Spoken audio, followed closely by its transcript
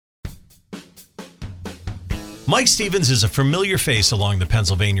Mike Stevens is a familiar face along the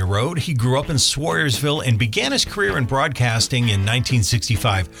Pennsylvania Road. He grew up in Sawyersville and began his career in broadcasting in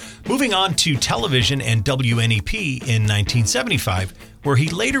 1965, moving on to television and WNEP in 1975, where he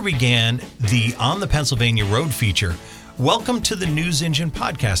later began the On the Pennsylvania Road feature. Welcome to the News Engine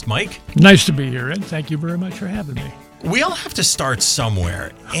podcast, Mike. Nice to be here, and thank you very much for having me. We all have to start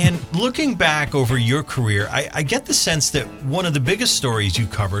somewhere. And looking back over your career, I get the sense that one of the biggest stories you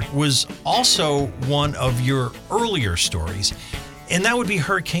covered was also one of your earlier stories, and that would be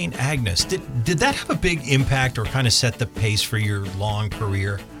Hurricane Agnes. Did that have a big impact or kind of set the pace for your long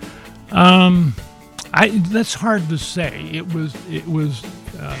career? That's hard to say. It was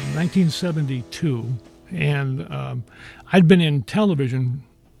 1972, and I'd been in television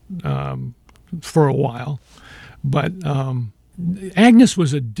for a while. But Agnes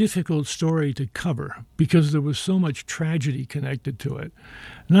was a difficult story to cover because there was so much tragedy connected to it,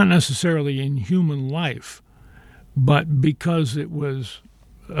 not necessarily in human life, but because it was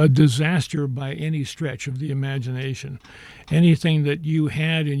a disaster by any stretch of the imagination. Anything that you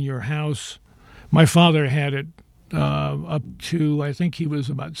had in your house, my father had it up to, I think he was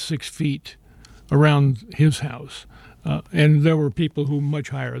about 6 feet around his house. And there were people who much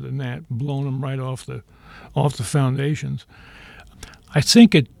higher than that, blown them right off the foundations. I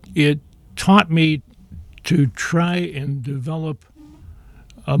think it taught me to try and develop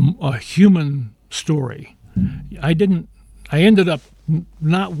a human story. I ended up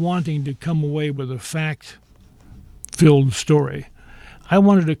not wanting to come away with a fact-filled story. I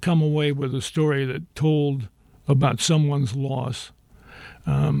wanted to come away with a story that told about someone's loss,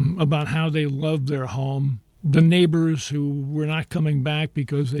 about how they loved their home, the neighbors who were not coming back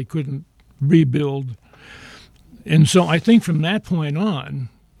because they couldn't rebuild. And so I think from that point on,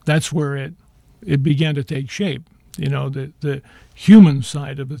 that's where it began to take shape, the human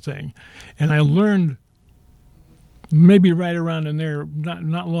side of the thing. And I learned maybe right around in there,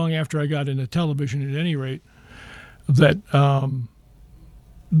 not long after I got into television at any rate, that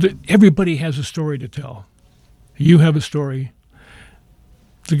everybody has a story to tell. You have a story.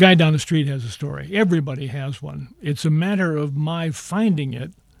 The guy down the street has a story. Everybody has one. It's a matter of my finding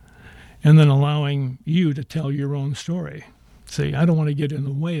it and then allowing you to tell your own story. See, I don't want to get in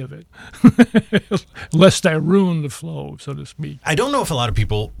the way of it, lest I ruin the flow, so to speak. I don't know if a lot of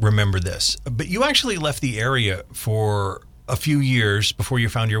people remember this, but you actually left the area for a few years before you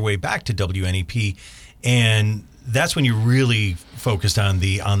found your way back to WNEP, and that's when you really focused on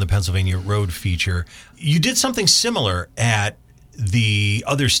the Pennsylvania Road feature. You did something similar at the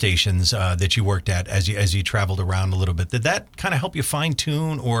other stations that you worked at as you traveled around a little bit. Did that kind of help you fine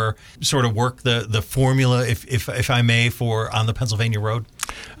tune or sort of work the formula, if I may, for On the Pennsylvania Road?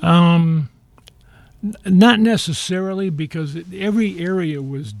 Not necessarily, because every area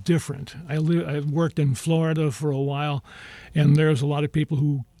was different. I worked in Florida for a while, and there's a lot of people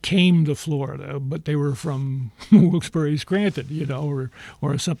who came to Florida, but they were from Wilkes-Barre, Scranton,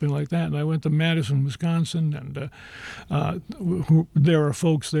 or something like that. And I went to Madison, Wisconsin, and there are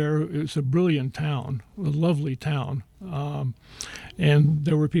folks there. It's a brilliant town, a lovely town, and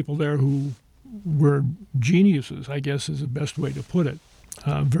there were people there who were geniuses, I guess is the best way to put it.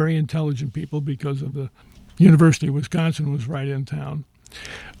 Very intelligent people, because of the University of Wisconsin was right in town.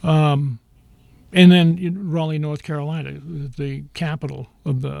 And then in Raleigh, North Carolina, the capital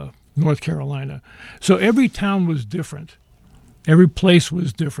of the North Carolina. So every town was different. Every place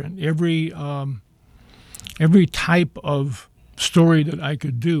was different. Every type of story that I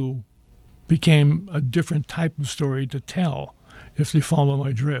could do became a different type of story to tell, if you follow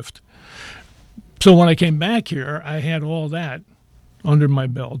my drift. So when I came back here, I had all that under my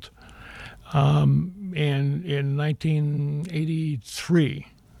belt. And in 1983,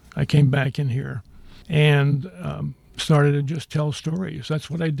 I came back in here and started to just tell stories. That's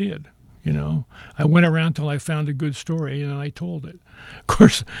what I did. I went around till I found a good story, and I told it. Of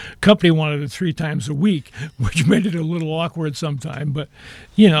course, company wanted it 3 times a week, which made it a little awkward sometime. But,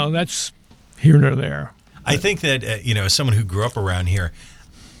 that's here nor there. I think that, as someone who grew up around here,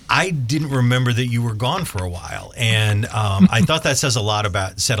 I didn't remember that you were gone for a while, and I thought that said a lot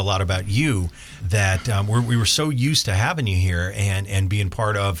about you. That we were so used to having you here and being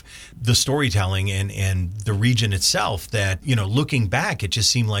part of the storytelling and the region itself that looking back, it just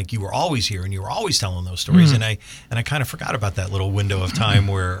seemed like you were always here and you were always telling those stories. And I kind of forgot about that little window of time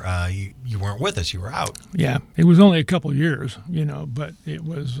where you weren't with us, you were out. Yeah, it was only a couple of years, but it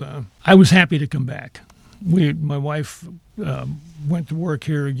was. I was happy to come back. My wife went to work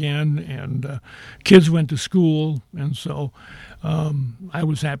here again, and kids went to school, and so I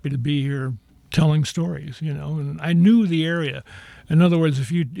was happy to be here telling stories, and I knew the area. In other words,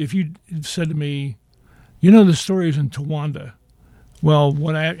 if you said to me, the story's in Towanda. Well,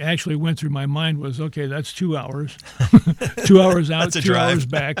 what I actually went through my mind was, okay, that's 2 hours. 2 hours out, That's a 2 drive. hours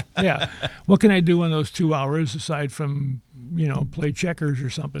back. Yeah. What can I do in those 2 hours aside from, play checkers or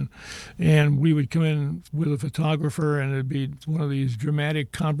something? And we would come in with a photographer, and it'd be one of these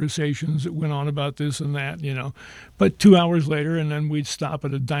dramatic conversations that went on about this and that, But 2 hours later, and then we'd stop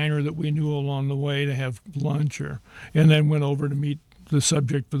at a diner that we knew along the way to have lunch, and then went over to meet the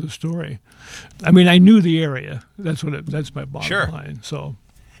subject for the story. I mean, I knew the area. That's my bottom Sure. line. So,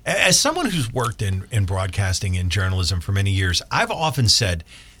 As someone who's worked in broadcasting and journalism for many years, I've often said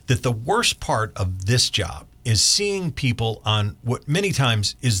that the worst part of this job is seeing people on what many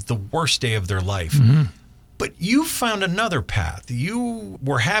times is the worst day of their life. Mm-hmm. But you found another path. You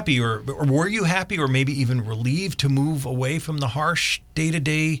were happy, or were you happy, or maybe even relieved to move away from the harsh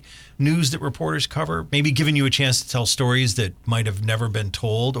day-to-day news that reporters cover? Maybe giving you a chance to tell stories that might have never been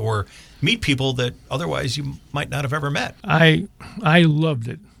told, or meet people that otherwise you might not have ever met. I loved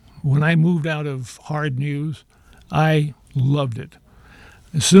it. When I moved out of hard news, I loved it.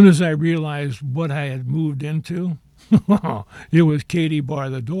 As soon as I realized what I had moved into, it was Katie bar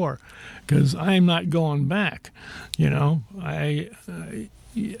the door, because I'm not going back. And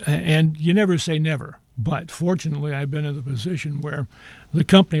you never say never. But fortunately, I've been in the position where the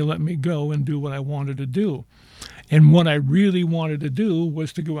company let me go and do what I wanted to do. And what I really wanted to do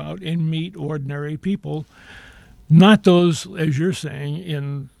was to go out and meet ordinary people, not those, as you're saying,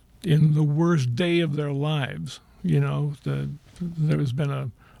 in the worst day of their lives. There's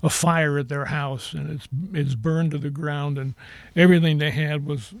been a fire at their house, and it's burned to the ground, and everything they had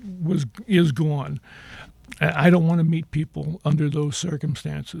is gone. I don't want to meet people under those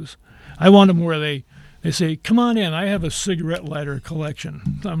circumstances. I want them where they say, "Come on in. I have a cigarette lighter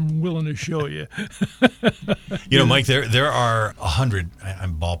collection. I'm willing to show you." Mike, there are 100.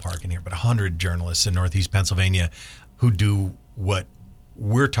 I'm ballparking here, but 100 journalists in Northeast Pennsylvania who do what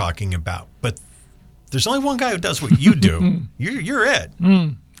we're talking about. But there's only one guy who does what you do. You're it.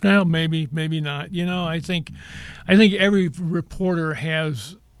 Well, maybe not. I think every reporter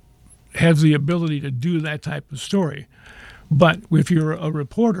has the ability to do that type of story. But if you're a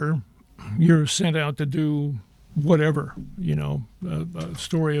reporter, you're sent out to do whatever, a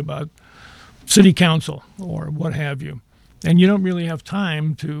story about city council or what have you. And you don't really have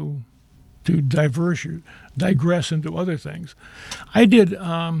time to digress into other things. I did,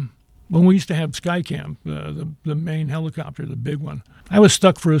 when we used to have Skycam, the main helicopter, the big one, I was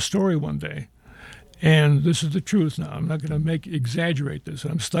stuck for a story one day. And this is the truth now. I'm not going to exaggerate this.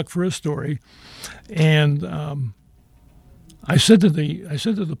 I'm stuck for a story. And I said to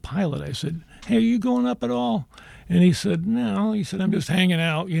the pilot, I said, "Hey, are you going up at all?" And he said, "No." He said, "I'm just hanging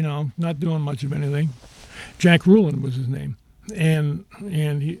out, not doing much of anything." Jack Rulin was his name. And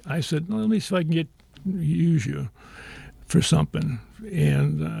I said, "Well, let me see if I can use you for something."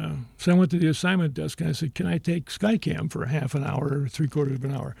 And so I went to the assignment desk and I said, "Can I take Skycam for half an hour or 3/4 of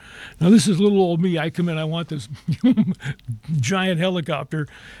an hour?" Now, this is little old me. I come in, I want this giant helicopter,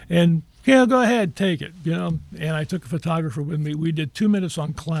 and yeah, go ahead, take it, And I took a photographer with me. We did 2 minutes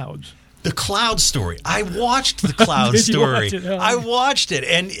on clouds. The cloud story. I watched the cloud Did you story. watch it? Oh. I watched it,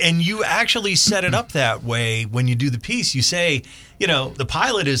 and you actually set it up that way when you do the piece. You say, the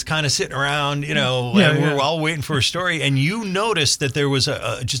pilot is kind of sitting around, and we're all waiting for a story, and you noticed that there was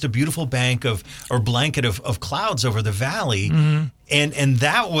just a beautiful blanket of clouds over the valley, and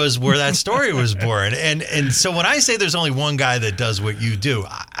that was where that story was born. And so when I say there's only one guy that does what you do,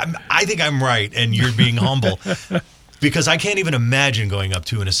 I think I'm right, and you're being humble. Because I can't even imagine going up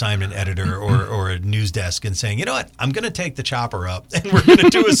to an assignment editor or a news desk and saying, "You know what, I'm going to take the chopper up and we're going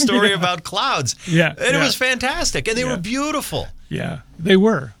to do a story about clouds." Yeah, and it was fantastic, and they were beautiful. Yeah, they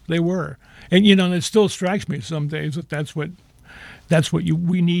were. And and it still strikes me some days that that's what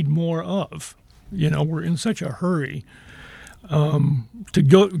we need more of. We're in such a hurry to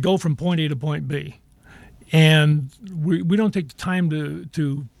go from point A to point B, and we don't take the time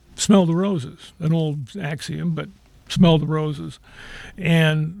to smell the roses. An old axiom, but smell the roses.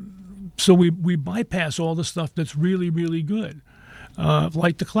 And so we bypass all the stuff that's really, really good,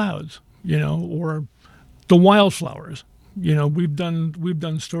 like the clouds, or the wildflowers. We've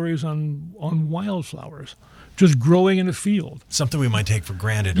done stories on wildflowers just growing in a field. Something we might take for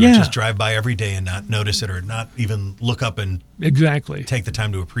granted, or Yeah. just drive by every day and not notice it, or not even look up and Exactly. take the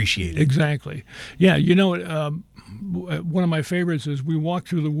time to appreciate it. Exactly. Yeah, one of my favorites is we walk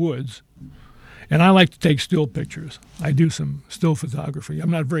through the woods, and I like to take still pictures. I do some still photography. I'm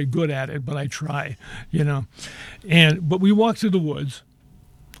not very good at it, but I try, But we walk through the woods.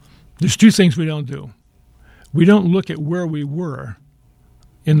 There's two things we don't do. We don't look at where we were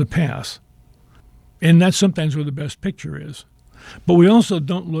in the past. And that's sometimes where the best picture is. But we also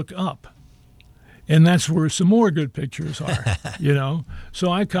don't look up. And that's where some more good pictures are, you know.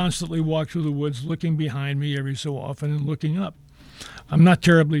 So I constantly walk through the woods looking behind me every so often and looking up. I'm not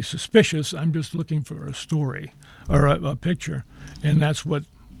terribly suspicious. I'm just looking for a story or a picture. And that's what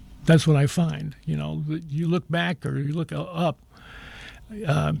I find. You know, you look back or you look up,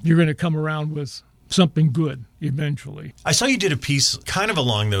 you're going to come around with something good eventually. I saw you did a piece kind of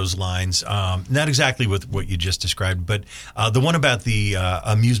along those lines, not exactly with what you just described, but the one about the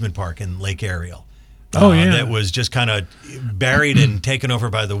amusement park in Lake Ariel. That was just kind of buried and taken over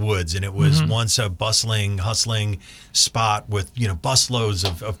by the woods, and it was once a bustling, hustling spot with busloads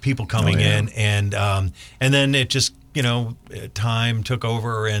of people coming in, and then it just time took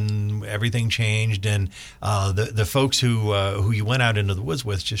over and everything changed, and the folks who you went out into the woods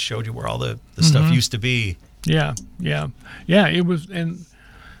with just showed you where all the stuff used to be. Yeah. It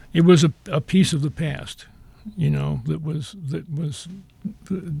was a piece of the past, that was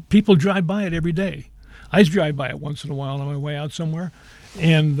people drive by it every day. I drive by it once in a while on my way out somewhere,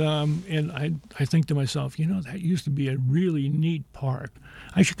 and I think to myself, that used to be a really neat park.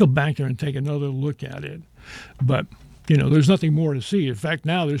 I should go back there and take another look at it. But, there's nothing more to see. In fact,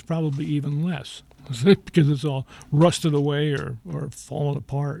 now there's probably even less because it's all rusted away or fallen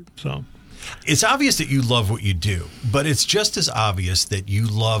apart. So it's obvious that you love what you do, but it's just as obvious that you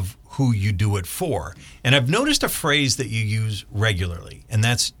love who you do it for. And I've noticed a phrase that you use regularly, and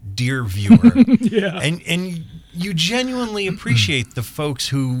that's dear viewer. Yeah. And you genuinely appreciate the folks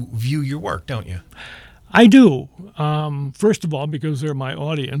who view your work, don't you? I do. First of all, because they're my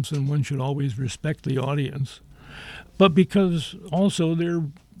audience, and one should always respect the audience. But because also they're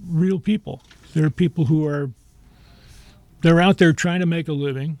real people. They're people they're out there trying to make a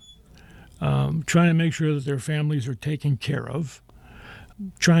living, trying to make sure that their families are taken care of,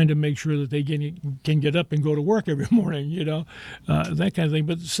 trying to make sure that they can get up and go to work every morning, that kind of thing.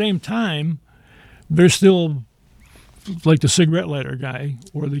 But at the same time, they're still like the cigarette lighter guy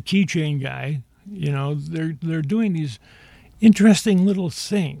or the keychain guy. They're doing these interesting little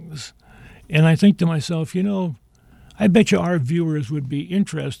things. And I think to myself, I bet you our viewers would be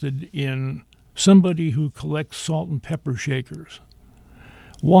interested in somebody who collects salt and pepper shakers.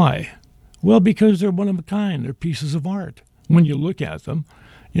 Why? Well, because they're one of a kind. They're pieces of art. When you look at them,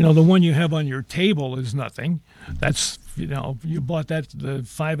 the one you have on your table is nothing. That's, you bought that the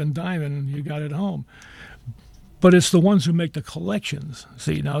 5 and dime and you got it home. But it's the ones who make the collections.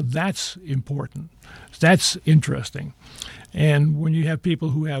 See, now that's important. That's interesting. And when you have people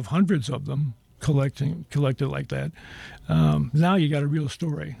who have hundreds of them collected like that, now you got a real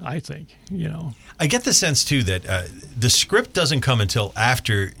story, I think, I get the sense, too, that the script doesn't come until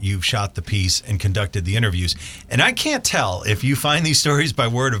after you've shot the piece and conducted the interviews. And I can't tell if you find these stories by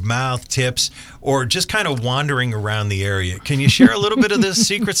word of mouth, tips, or just kind of wandering around the area. Can you share a little bit of this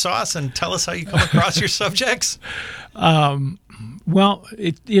secret sauce and tell us how you come across your subjects? Well,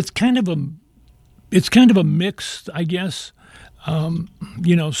 it's kind of a mix, I guess.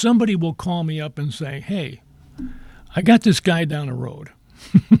 Somebody will call me up and say, "Hey, I got this guy down the road."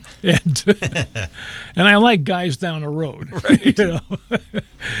 and I like guys down the road. Right.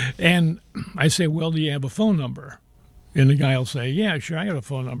 And I say, "Well, do you have a phone number?" And the guy will say, "Yeah, sure, I got a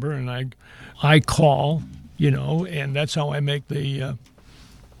phone number." And I call, and that's how I make the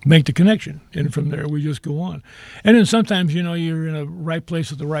connection. And from there, we just go on. And then sometimes, you're in a right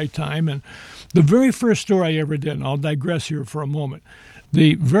place at the right time. And the very first story I ever did, and I'll digress here for a moment,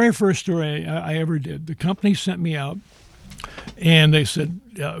 the very first story I ever did, the company sent me out, and they said,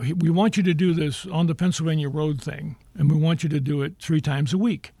 "We want you to do this on the Pennsylvania Road thing, and we want you to do it 3 times a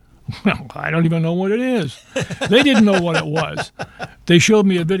week." Well, I don't even know what it is. They didn't know what it was. They showed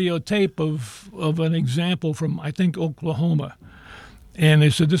me a videotape of an example from, I think, Oklahoma. And they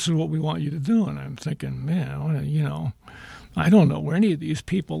said, "This is what we want you to do." And I'm thinking, man, I don't know where any of these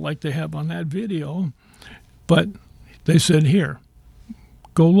people like they have on that video. But they said, "Here,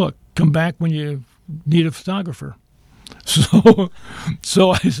 go look. Come back when you need a photographer."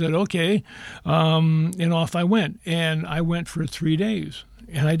 So I said, okay. And off I went. And I went for 3 days.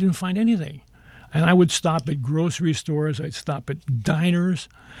 And I didn't find anything. And I would stop at grocery stores. I'd stop at diners,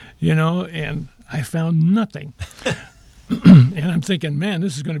 and I found nothing. And I'm thinking, man,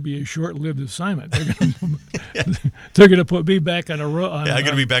 this is going to be a short-lived assignment. They're going to put me back on a road. I'm going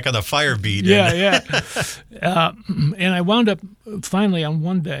to be back on the fire beat. Yeah. And I wound up finally on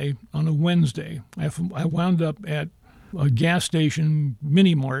one day, on a Wednesday, I wound up at a gas station,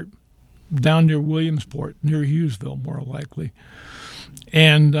 mini mart, down near Williamsport, near Hughesville, more likely.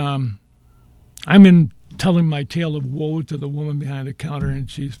 And I'm in telling my tale of woe to the woman behind the counter, and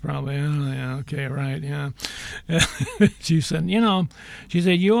she's probably, oh, yeah, okay, right, yeah. She said, you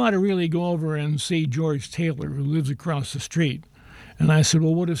ought to really go over and see George Taylor, who lives across the street. And I said,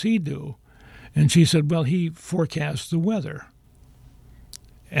 well, what does he do? And she said, well, he forecasts the weather.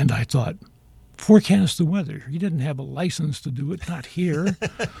 And I thought, forecast the weather? He didn't have a license to do it, not here.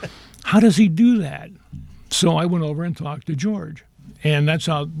 How does he do that? So I went over and talked to George. And that's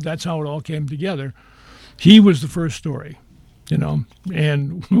how it all came together. He was the first story,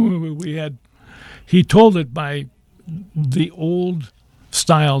 and he told it by the old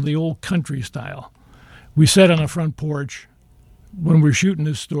style, the old country style. We sat on a front porch when we were shooting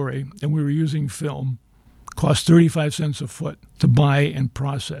this story, and we were using film. Cost 35 cents a foot to buy and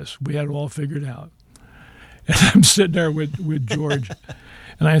process. We had it all figured out. And I'm sitting there with George,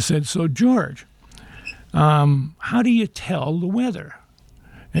 and I said, so George, how do you tell the weather?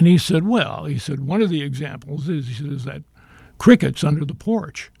 And he said, one of the examples is that crickets under the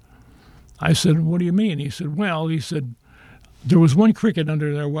porch. I said, what do you mean? He said, there was one cricket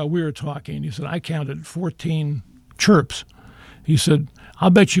under there while we were talking. He said, I counted 14 chirps. He said, I'll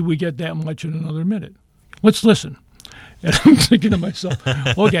bet you we get that much in another minute. Let's listen. And I'm thinking to myself,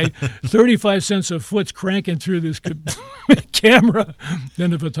 okay, 35 cents a foot's cranking through this camera. Then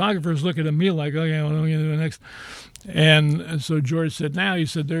the photographer's looking at me like, okay, what am I going to do next? And so George said,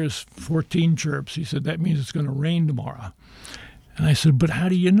 there's 14 chirps. He said, that means it's going to rain tomorrow. And I said, but how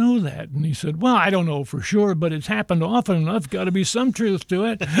do you know that? And he said, well, I don't know for sure, but it's happened often enough. Got to be some truth to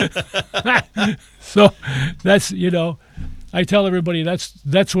it. So that's, I tell everybody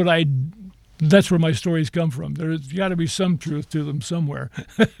that's where my stories come from. There's got to be some truth to them somewhere.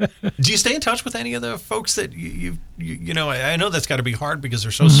 Do you stay in touch with any of the folks that you I know that's got to be hard because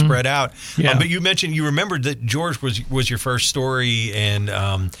they're so spread out. Yeah. But you mentioned you remembered that George was your first story, and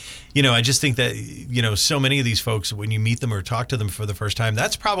I just think that so many of these folks, when you meet them or talk to them for the first time,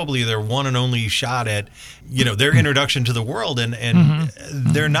 that's probably their one and only shot at their introduction to the world, and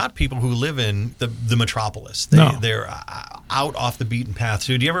they're not people who live in the metropolis. They're out off the beaten path.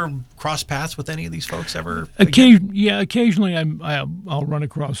 So do you ever cross paths with any of these folks ever? Occasionally I'll run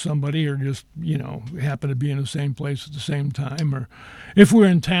across somebody, or just happen to be in the same place at the same time, or if we're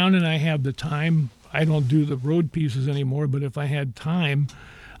in town and I have the time. I don't do the road pieces anymore, but if I had time,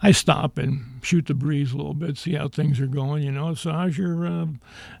 I stop and shoot the breeze a little bit, see how things are going. So how's your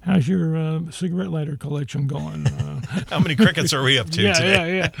cigarette lighter collection going? How many crickets are we up to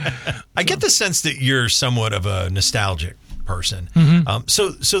today? Yeah. I get the sense that you're somewhat of a nostalgic person.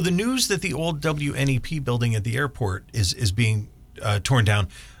 So the news that the old WNEP building at the airport is being torn down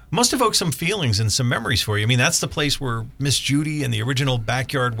must evoke some feelings and some memories for you. I mean, that's the place where Miss Judy and the original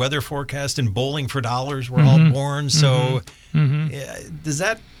backyard weather forecast and Bowling for Dollars were all born. So does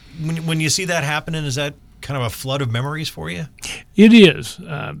that, when you see that happening, is that kind of a flood of memories for you? It is.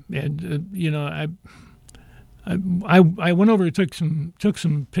 I went over and took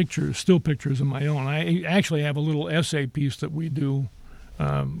some pictures, still pictures of my own. I actually have a little essay piece that we do.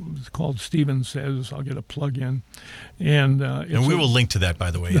 It's called Steven Says. I'll get a plug in, and we will link to that,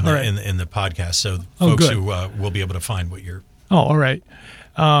 by the way, in the podcast, so folks who will be able to find what you're. Oh, all right.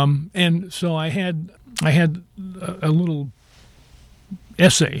 And so I had a little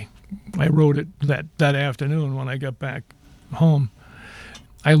essay. I wrote it that afternoon when I got back home.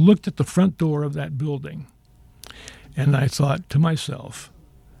 I looked at the front door of that building, and I thought to myself,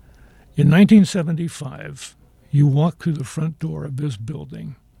 in 1975. You walked through the front door of this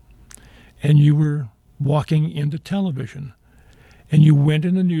building, and you were walking into television, and you went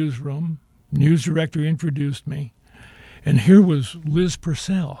in the newsroom. News director introduced me, and here was Liz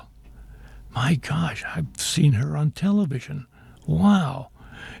Purcell. My gosh, I've seen her on television. Wow.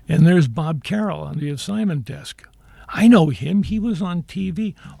 And there's Bob Carroll on the assignment desk. I know him. He was on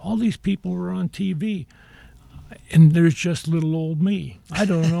TV. All these people were on TV. And there's just little old me. I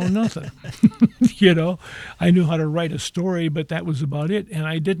don't know nothing. I knew how to write a story, but that was about it. And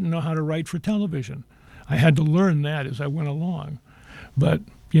I didn't know how to write for television. I had to learn that as I went along. But,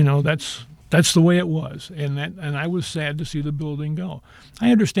 that's the way it was. And I was sad to see the building go.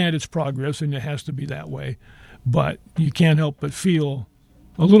 I understand its progress, and it has to be that way. But you can't help but feel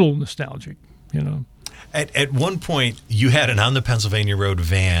a little nostalgic, At one point, you had an On the Pennsylvania Road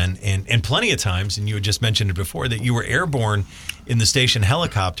van, and plenty of times, and you had just mentioned it before, that you were airborne in the station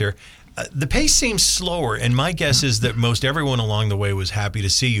helicopter. The pace seems slower, and my guess is that most everyone along the way was happy to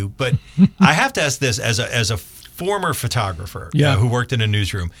see you. But I have to ask this, as a former photographer who worked in a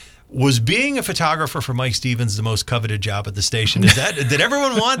newsroom, Was being a photographer for Mike Stevens the most coveted job at the station? Did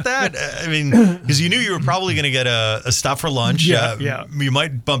everyone want that? I mean, because you knew you were probably going to get a stop for lunch. Yeah. You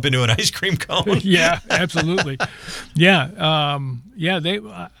might bump into an ice cream cone. Yeah, absolutely. Yeah.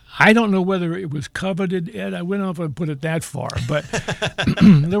 I don't know whether it was coveted, Ed. I wouldn't know if I'd put it that far, but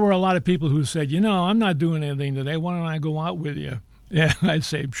there were a lot of people who said, I'm not doing anything today. Why don't I go out with you? Yeah, I'd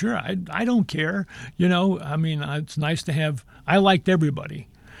say, sure, I don't care. I mean, it's nice to have, I liked everybody.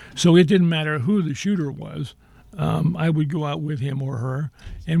 So it didn't matter who the shooter was. I would go out with him or her,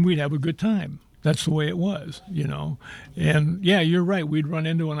 and we'd have a good time. That's the way it was, And yeah, you're right. We'd run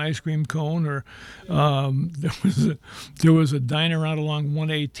into an ice cream cone, or there was a diner out along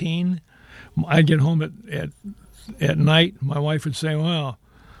 118. I'd get home at night. My wife would say, "Well,"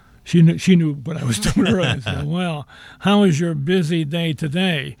 she knew what I was doing earlier. She'd say, "Well, how was your busy day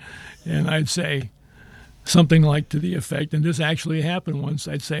today?" And I'd say something like to the effect, and this actually happened once.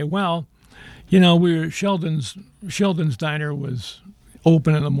 I'd say, "Well, Sheldon's diner was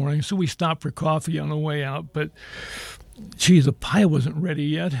open in the morning, so we stopped for coffee on the way out, but gee, the pie wasn't ready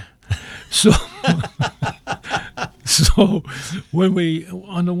yet." So when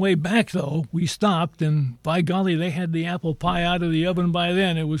on the way back though, we stopped, and by golly, they had the apple pie out of the oven by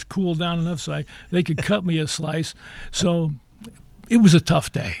then. It was cooled down enough so they could cut me a slice. So it was a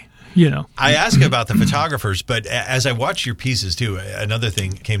tough day. I ask about the photographers, but as I watched your pieces too, another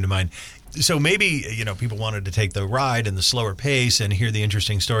thing came to mind. So maybe, people wanted to take the ride and the slower pace and hear the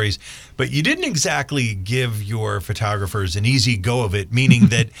interesting stories, but you didn't exactly give your photographers an easy go of it, meaning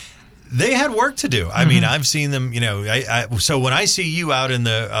that they had work to do. I mean, I've seen them, so when I see you out in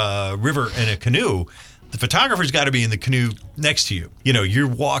the river in a canoe, the photographer's got to be in the canoe next to you. You're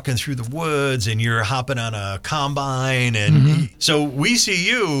walking through the woods and you're hopping on a combine. And so we see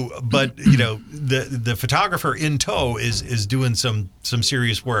you, but, the photographer in tow is doing some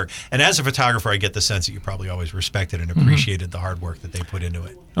serious work. And as a photographer, I get the sense that you probably always respected and appreciated the hard work that they put into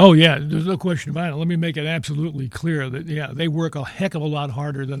it. Oh, yeah. There's no question about it. Let me make it absolutely clear that, they work a heck of a lot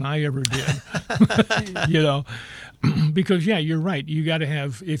harder than I ever did. Because, you're right. You got to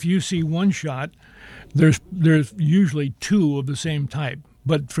have, if you see one shot, there's usually two of the same type,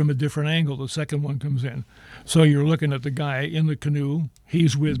 but from a different angle. The second one comes in. So you're looking at the guy in the canoe.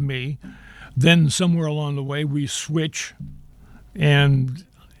 He's with me. Then somewhere along the way, we switch, and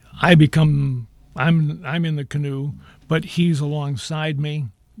I'm in the canoe, but he's alongside me,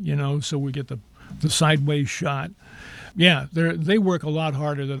 so we get the sideways shot. Yeah, they work a lot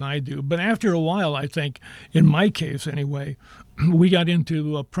harder than I do. But after a while, I think, in my case anyway, we got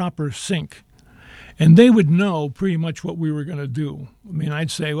into a proper sync. And they would know pretty much what we were going to do. I mean,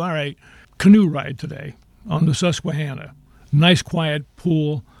 I'd say, all right, canoe ride today on the Susquehanna. Nice, quiet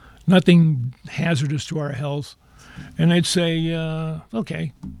pool, nothing hazardous to our health. And I'd say,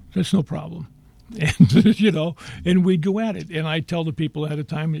 okay, that's no problem. And, and we'd go at it. And I'd tell the people ahead of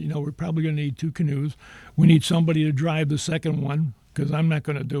time that, we're probably going to need two canoes. We need somebody to drive the second one because I'm not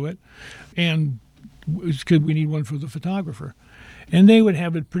going to do it. And because we need one for the photographer. And they would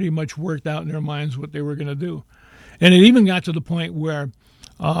have it pretty much worked out in their minds what they were going to do. And it even got to the point where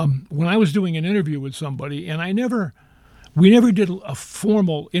when I was doing an interview with somebody, and we never did a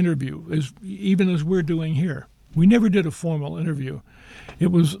formal interview, even as we're doing here. We never did a formal interview.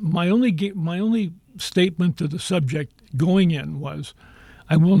 It was my only statement to the subject going in was,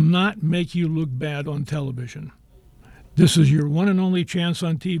 I will not make you look bad on television. This is your one and only chance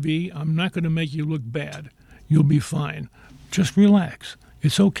on TV. I'm not going to make you look bad. You'll be fine. Just relax.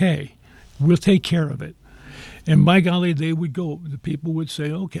 It's okay. We'll take care of it. And by golly, they would go. The people would say,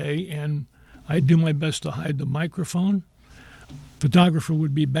 okay, and I'd do my best to hide the microphone. Photographer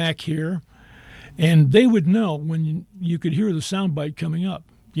would be back here, and they would know when you could hear the soundbite coming up.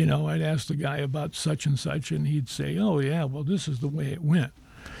 I'd ask the guy about such and such, and he'd say, oh, yeah, well, this is the way it went.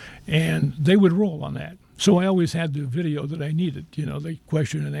 And they would roll on that. So I always had the video that I needed, the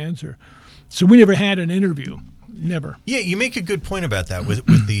question and answer. So we never had an interview. Never. Yeah, you make a good point about that with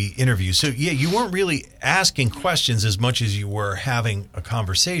the interview. So, you weren't really asking questions as much as you were having a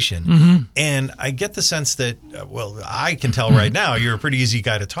conversation. And I get the sense that, I can tell right now you're a pretty easy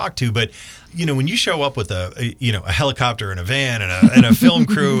guy to talk to. But, when you show up with a helicopter and a van and a film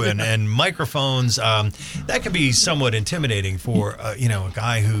crew and microphones, that can be somewhat intimidating for, a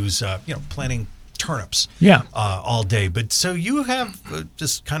guy who's, planning turnips all day. But so you have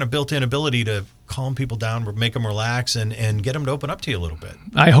just kind of built-in ability to calm people down, make them relax, and get them to open up to you a little bit.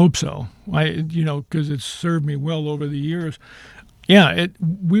 I hope so. Because it's served me well over the years. Yeah,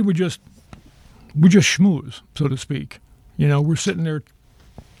 we just schmooze, so to speak. We're sitting there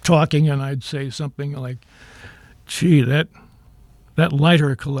talking, and I'd say something like, "Gee, that that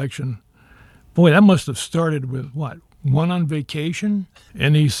lighter collection, boy, that must have started with what? One on vacation,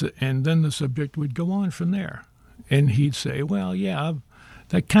 and and then the subject would go on from there, and he'd say, "Well, yeah,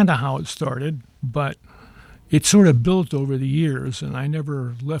 that kind of how it started, but it sort of built over the years, and I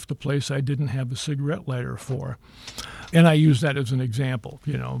never left a place I didn't have a cigarette lighter for." And I use that as an example,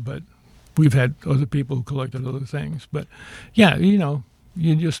 but we've had other people who collected other things. But yeah,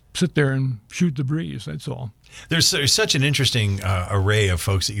 you just sit there and shoot the breeze. That's all. There's such an interesting array of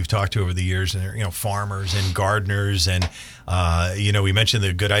folks that you've talked to over the years, and they're, farmers and gardeners, and we mentioned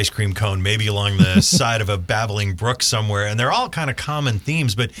the good ice cream cone, maybe along the side of a babbling brook somewhere, and they're all kind of common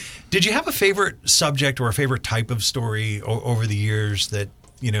themes. But did you have a favorite subject or a favorite type of story over the years that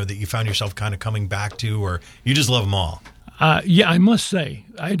that you found yourself kind of coming back to, or you just love them all? Yeah, I must say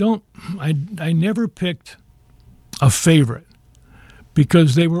I never picked a favorite,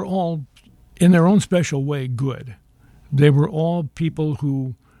 because they were all, in their own special way, good. They were all people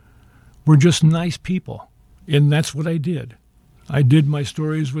who were just nice people, and that's what I did. I did my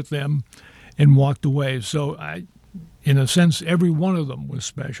stories with them and walked away. So in a sense, every one of them was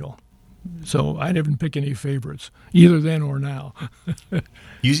special. So I didn't pick any favorites, either then or now.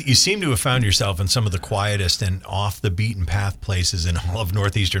 You seem to have found yourself in some of the quietest and off-the-beaten-path places in all of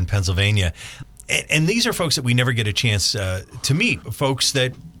northeastern Pennsylvania. And these are folks that we never get a chance to meet, folks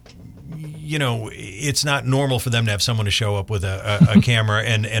that, it's not normal for them to have someone to show up with a camera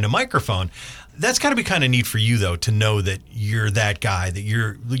and a microphone. That's got to be kind of neat for you, though, to know that you're that guy, that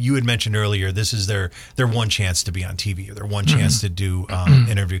you had mentioned earlier, this is their one chance to be on TV, or their one chance to do an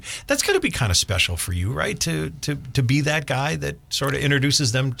interview. That's got to be kind of special for you, right? To be that guy that sort of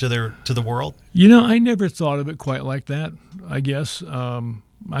introduces them to the world. I never thought of it quite like that, I guess.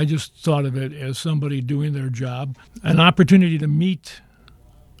 I just thought of it as somebody doing their job, an opportunity to meet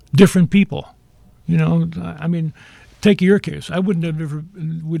different people. I mean, take your case. I would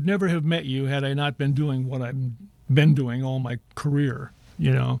never have met you had I not been doing what I've been doing all my career.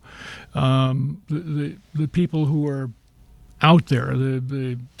 The people who are out there,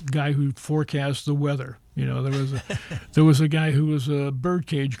 the guy who forecasts the weather. There was a guy who was a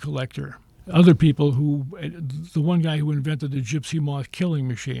birdcage collector. Other people the one guy who invented the gypsy moth killing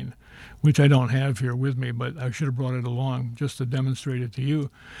machine, which I don't have here with me, but I should have brought it along just to demonstrate it to you.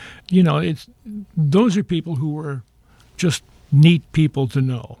 Those are people who were just neat people to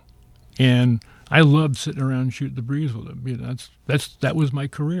know, and I loved sitting around shooting the breeze with them. That was my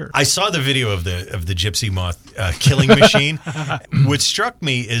career. I saw the video of the gypsy moth killing machine. What struck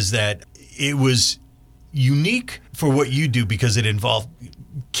me is that it was unique for what you do because it involved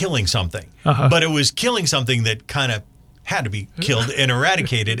killing something, but it was killing something that kind of had to be killed and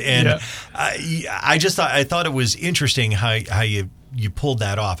eradicated. And I thought it was interesting how you pulled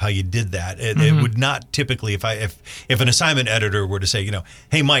that off, how you did that. It would not typically, if an assignment editor were to say,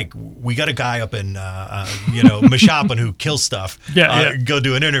 hey, Mike, we got a guy up in Mashopin who kills stuff. Go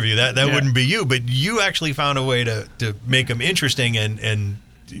do an interview. That wouldn't be you, but you actually found a way to make them interesting and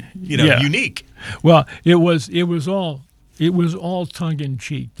unique. Well, it was all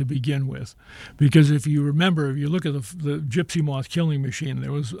tongue-in-cheek to begin with, because if you remember, if you look at the gypsy moth killing machine,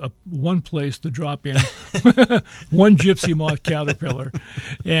 there was one place to drop in one gypsy moth caterpillar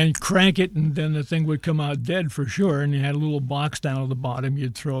and crank it, and then the thing would come out dead for sure, and you had a little box down at the bottom.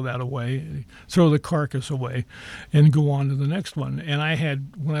 You'd throw that away, throw the carcass away, and go on to the next one. And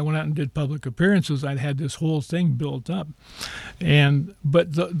when I went out and did public appearances, I'd had this whole thing built up.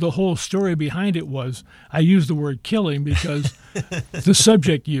 But the whole story behind it was, I used the word killing because the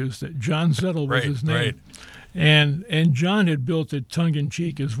subject used it. John Zettel was his name. Right. And John had built it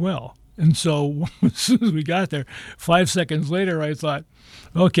tongue-in-cheek as well. And so as soon as we got there, 5 seconds later, I thought,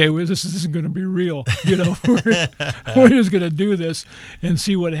 okay, well, this isn't going to be real. We're just going to do this and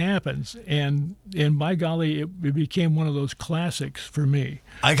see what happens. And by golly, it became one of those classics for me.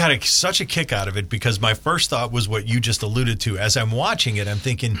 I got such a kick out of it because my first thought was what you just alluded to. As I'm watching it, I'm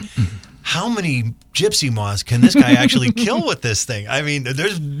thinking, how many gypsy moths can this guy actually kill with this thing? I mean,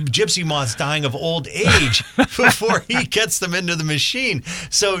 there's gypsy moths dying of old age before he gets them into the machine.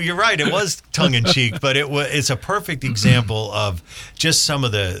 So you're right, it was tongue-in-cheek, but it's a perfect example of just some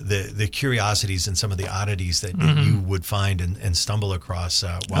of the curiosities and some of the oddities that you would find and stumble across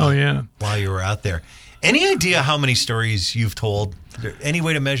while you were out there. Any idea how many stories you've told? Any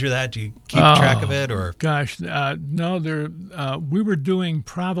way to measure that? Do you keep track of it? Or gosh, no. We were doing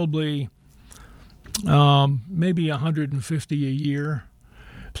probably maybe 150 a year.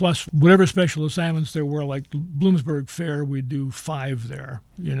 plus whatever special assignments there were, like Bloomsburg Fair, we'd do 5 there,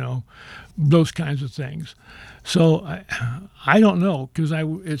 those kinds of things. So I don't know,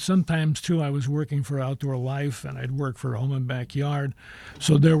 because sometimes, too, I was working for Outdoor Life, and I'd work for Home and Backyard,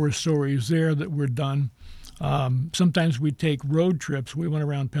 so there were stories there that were done. Sometimes we'd take road trips. We went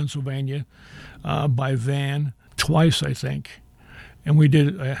around Pennsylvania by van twice, I think, and we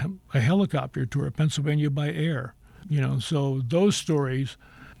did a helicopter tour of Pennsylvania by air. So those stories,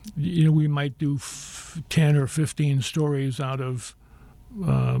 we might do 10 or 15 stories out of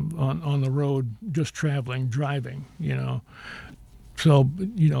on the road, just traveling, driving. So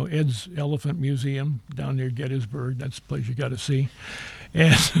Ed's Elephant Museum down near Gettysburg, that's a place you got to see.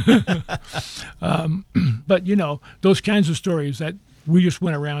 And but those kinds of stories that we just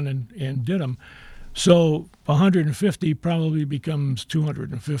went around and did them. So 150 probably becomes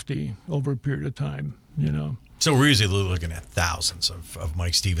 250 over a period of time. So we're usually looking at thousands of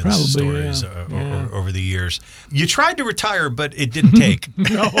Mike Stevens Probably, stories over the years. You tried to retire, but it didn't take.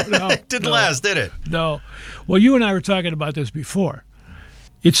 No. It didn't last, did it? No. Well, you and I were talking about this before.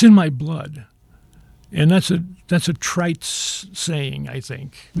 It's in my blood. And that's a trite saying, I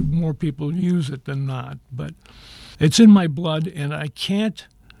think. More people use it than not. But it's in my blood, and I can't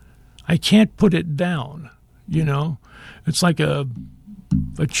put it down, It's like a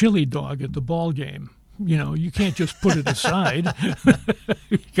chili dog at the ball game. You can't just put it aside.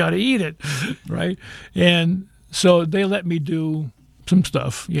 You got to eat it, right? And so they let me do some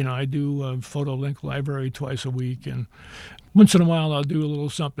stuff. I do a Photo Link Library twice a week, and once in a while I'll do a little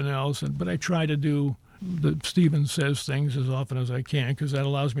something else. But I try to do the Stevens Says things as often as I can, because that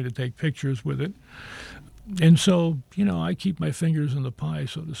allows me to take pictures with it. And so, I keep my fingers in the pie,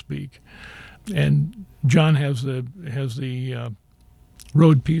 so to speak. And John has the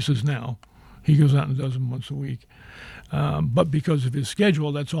road pieces now. He goes out and does them once a week. But because of his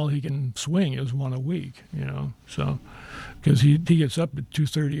schedule, that's all he can swing is one a week, So, because he gets up at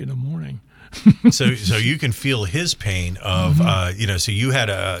 2:30 in the morning. So you can feel his pain of, so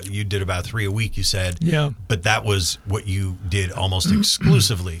you did about 3 a week, you said. Yeah. But that was what you did almost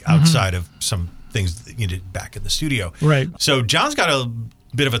exclusively outside of some things that you did back in the studio. Right. So John's got a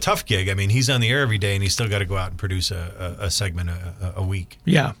bit of a tough gig. I mean, he's on the air every day, and he's still got to go out and produce a segment a week.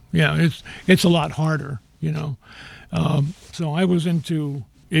 Yeah. It's a lot harder, So I was into,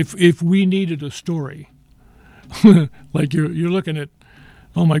 if we needed a story, like you're looking at,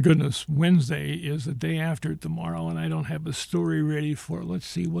 oh my goodness, Wednesday is the day after tomorrow, and I don't have a story ready for it. Let's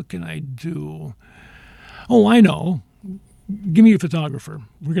see, what can I do? Oh, I know. Give me a photographer.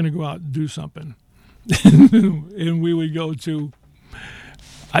 We're going to go out and do something. And we would go to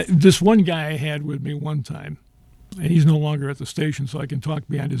this one guy I had with me one time, and he's no longer at the station, so I can talk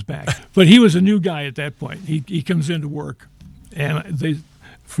behind his back. But he was a new guy at that point. He comes into work, and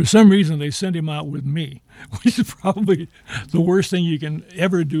for some reason, they send him out with me, which is probably the worst thing you can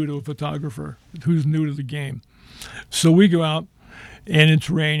ever do to a photographer who's new to the game. So we go out, and it's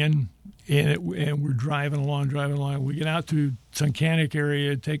raining, and we're driving along. We get out to Tunkhannock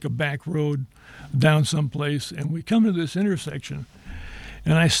area, take a back road down someplace, and we come to this intersection.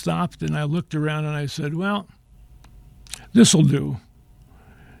 And I stopped, and I looked around, and I said, well, this'll do.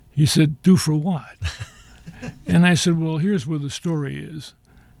 He said, do for what? And I said, well, here's where the story is.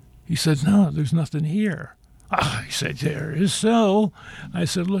 He said, no, there's nothing here. He said, there is so. I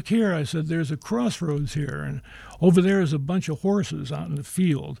said, look here. I said, there's a crossroads here, and over there is a bunch of horses out in the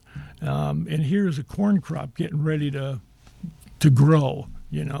field. And here's a corn crop getting ready to grow,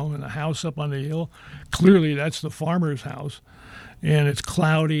 and a house up on the hill. Clearly, that's the farmer's house. And it's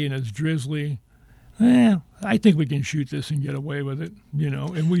cloudy and it's drizzly. I think we can shoot this and get away with it,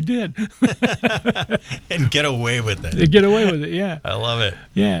 and we did. And get away with it. Get away with it, yeah. I love it.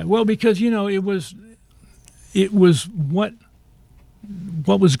 Yeah, well, because, it was what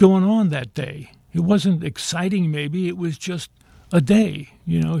was going on that day. It wasn't exciting, maybe. It was just a day,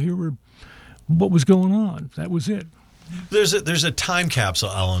 here were what was going on. That was it. There's a time capsule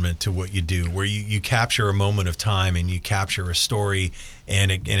element to what you do, where you capture a moment of time and you capture a story, and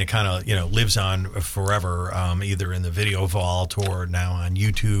it kind of lives on forever, either in the video vault or now on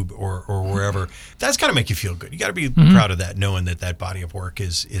YouTube or wherever. That's got to make you feel good. You got to be proud of that, knowing that body of work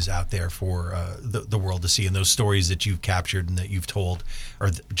is out there for the world to see, and those stories that you've captured and that you've told are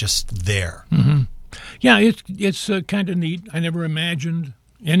just there. Mm-hmm. Yeah, it's kind of neat. I never imagined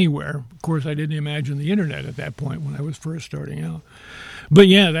anywhere. Of course, I didn't imagine the internet at that point when I was first starting out. But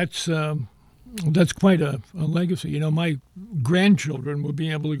yeah, that's quite a legacy. My grandchildren will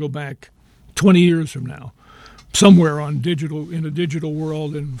be able to go back 20 years from now somewhere on in a digital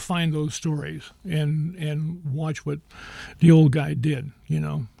world and find those stories and watch what the old guy did,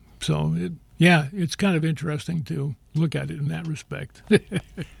 So it's kind of interesting to look at it in that respect.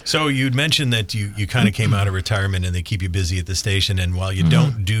 So you'd mentioned that you kind of came out of retirement and they keep you busy at the station, and while you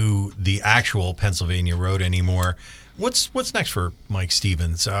don't do the actual Pennsylvania Road anymore, what's next for Mike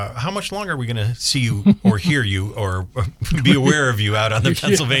Stevens? How much longer are we going to see you or hear you or be aware of you out on the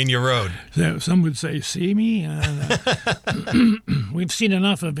Pennsylvania Road? So some would say, see me? We've seen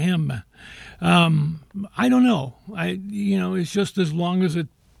enough of him. I don't know. It's just as long as it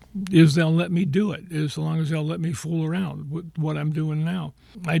is they'll let me do it, as long as they'll let me fool around with what I'm doing now.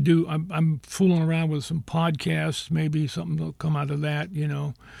 I'm fooling around with some podcasts, maybe something will come out of that,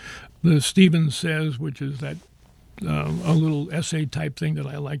 The Stevens Says, which is that a little essay type thing that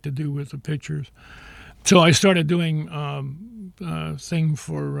I like to do with the pictures. So I started doing a thing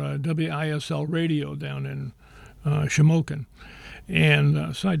for WISL radio down in Shamokin.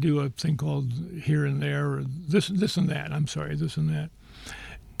 And so I do a thing called Here and There, or this and that. This and that.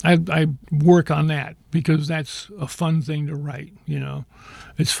 I work on that because that's a fun thing to write,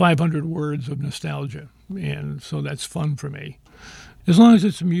 It's 500 words of nostalgia, and so that's fun for me. As long as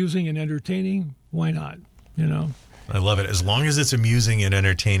it's amusing and entertaining, why not, I love it. As long as it's amusing and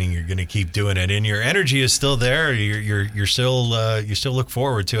entertaining, you're going to keep doing it, and your energy is still there. You still look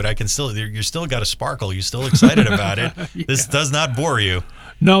forward to it. You're still got a sparkle. You're still excited about it. Yeah. This does not bore you.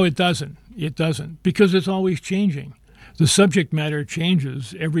 No, it doesn't. It doesn't, because it's always changing. The subject matter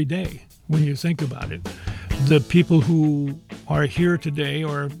changes every day when you think about it. The people who are here today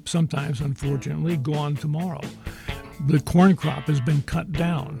are sometimes, unfortunately, gone tomorrow. The corn crop has been cut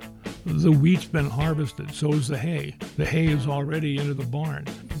down. The wheat's been harvested. So is the hay. The hay is already into the barn.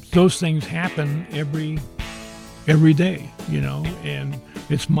 Those things happen every day, and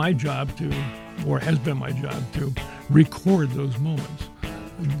it's my job or has been my job to record those moments,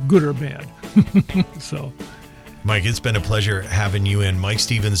 good or bad. So, Mike, it's been a pleasure having you in. Mike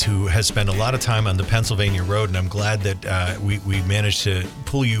Stevens, who has spent a lot of time on the Pennsylvania Road, and I'm glad that we managed to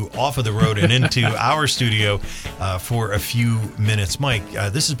pull you off of the road and into our studio for a few minutes. Mike,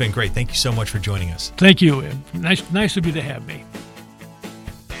 this has been great. Thank you so much for joining us. Thank you, Ed. Nice of you to have me.